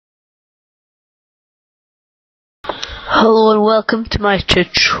Hello and welcome to my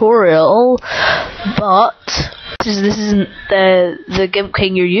tutorial, but this isn't the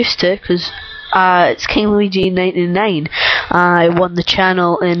GimpKing you're used to, because it's King Luigi 99. I won the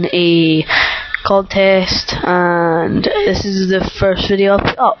channel in a contest, and this is the first video I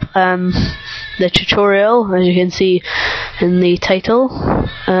put up. The tutorial, as you can see in the title,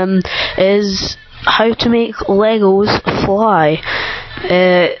 is how to make Legos fly.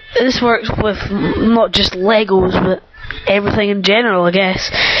 This works with not just Legos, but everything in general, I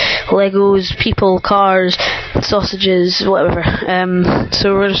guess. Legos, people, cars, sausages, whatever.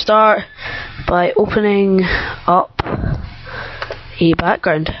 So we're going to start by opening up a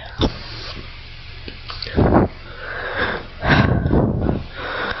background.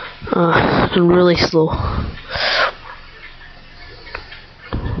 It's been really slow.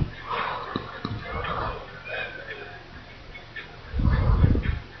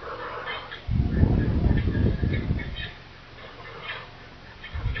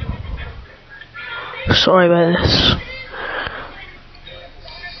 Sorry about this.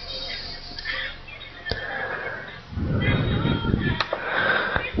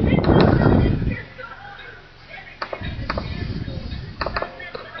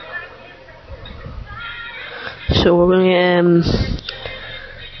 So we're going to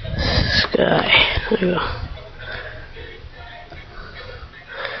sky. There we go.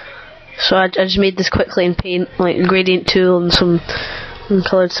 So I just made this quickly in Paint, like a gradient tool, and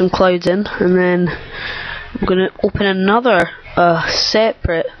coloured some clouds in, and then I'm going to open another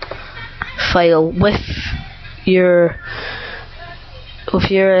separate file with your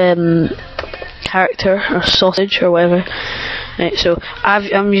character or sausage or whatever. Right, so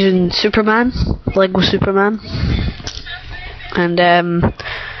I'm using Superman, Lego Superman, and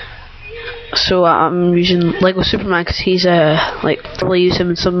so I'm using Lego Superman because he's probably use him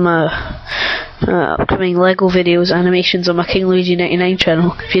in some upcoming Lego videos, animations on my King Luigi 99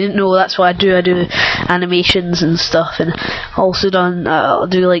 channel. If you didn't know, that's what I do. I do animations and stuff, and also I'll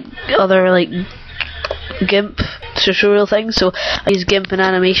do like other like GIMP tutorial things. So I use GIMP and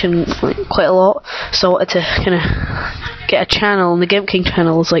animation quite a lot. So I wanted to kind of get a channel, and the GimpKing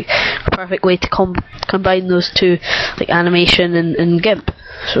channel is like a perfect way to combine those two, like animation and GIMP.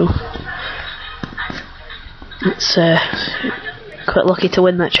 So it's quite lucky to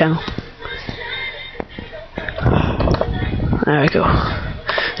win that channel. There we go.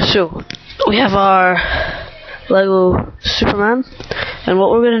 So we have our Lego Superman, and what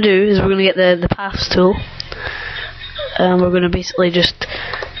we're going to do is we're going to get the paths tool, and we're going to basically just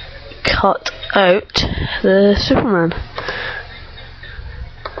cut out the Superman.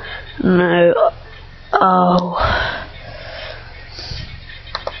 Now,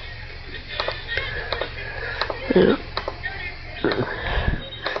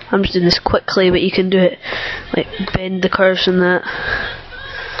 I'm just doing this quickly, but you can do it, like bend the curves and that.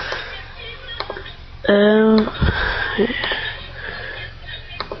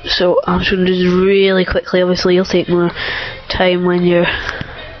 So I'm just going to do this really quickly. Obviously you'll take more time when you're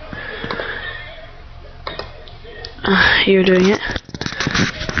doing it.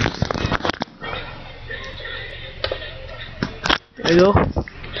 There we go.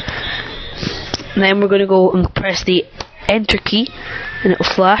 And then we're going to go and press the enter key, and it'll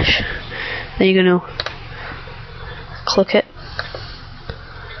flash. Then you're going to click it.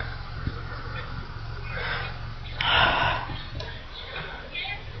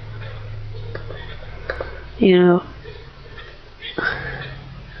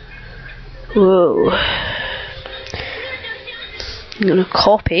 Whoa. You're going to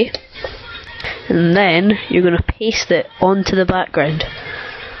copy, and then you're going to paste it onto the background.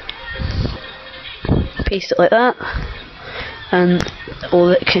 Paste it like that, and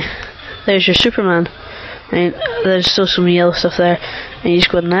there's your Superman. And there's still some yellow stuff there, and you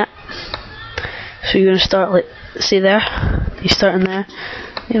just go in that. So you're going to start, like, see there, you start in there.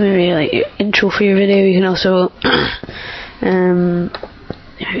 Maybe like your intro for your video. You can also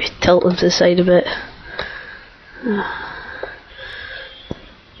maybe tilt them to the side a bit.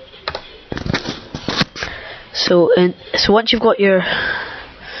 So once you've got your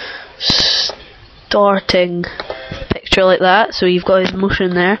starting picture like that, so you've got his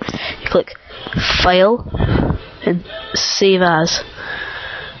motion there, you click File and Save As.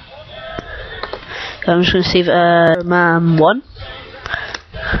 So I'm just going to save it as Superman 1.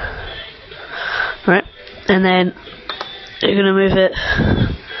 Right, and then you're going to move it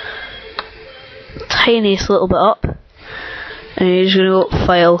tiniest little bit up, and you're just going to go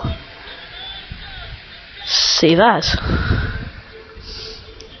File, Save As.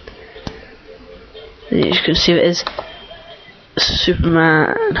 Then you're just going to save it as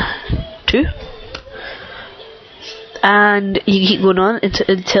Superman 2. and you keep going on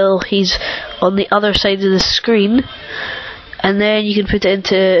until he's on the other side of the screen, and then you can put it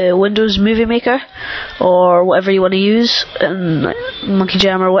into Windows Movie Maker or whatever you want to use, and like Monkey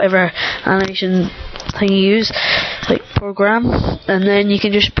Jam or whatever animation thing you use, like program, and then you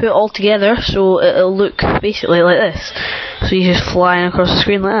can just put it all together so it'll look basically like this. So you're just flying across the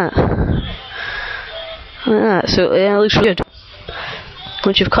screen like that. So yeah, it looks really good.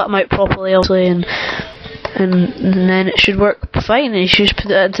 Once you've cut them out properly, obviously, and then it should work fine. And you should just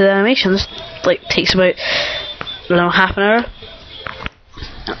put it into the animations. Like takes about, I don't know, half an hour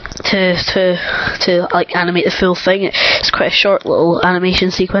to like animate the full thing. It's quite a short little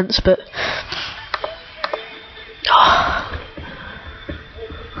animation sequence, but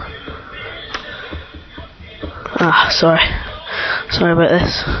sorry about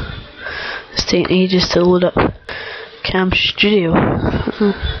this. It's taking ages to load up Cam Studio.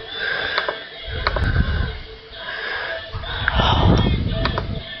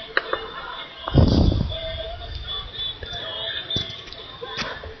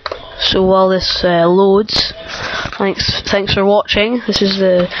 So while this loads, thanks for watching. This is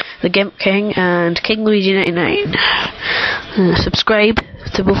the GimpKing and King Luigi 99. Subscribe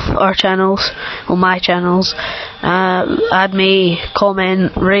to both our channels, or my channels. Add me,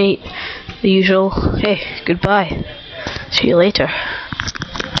 comment, rate, the usual. Hey, goodbye. See you later.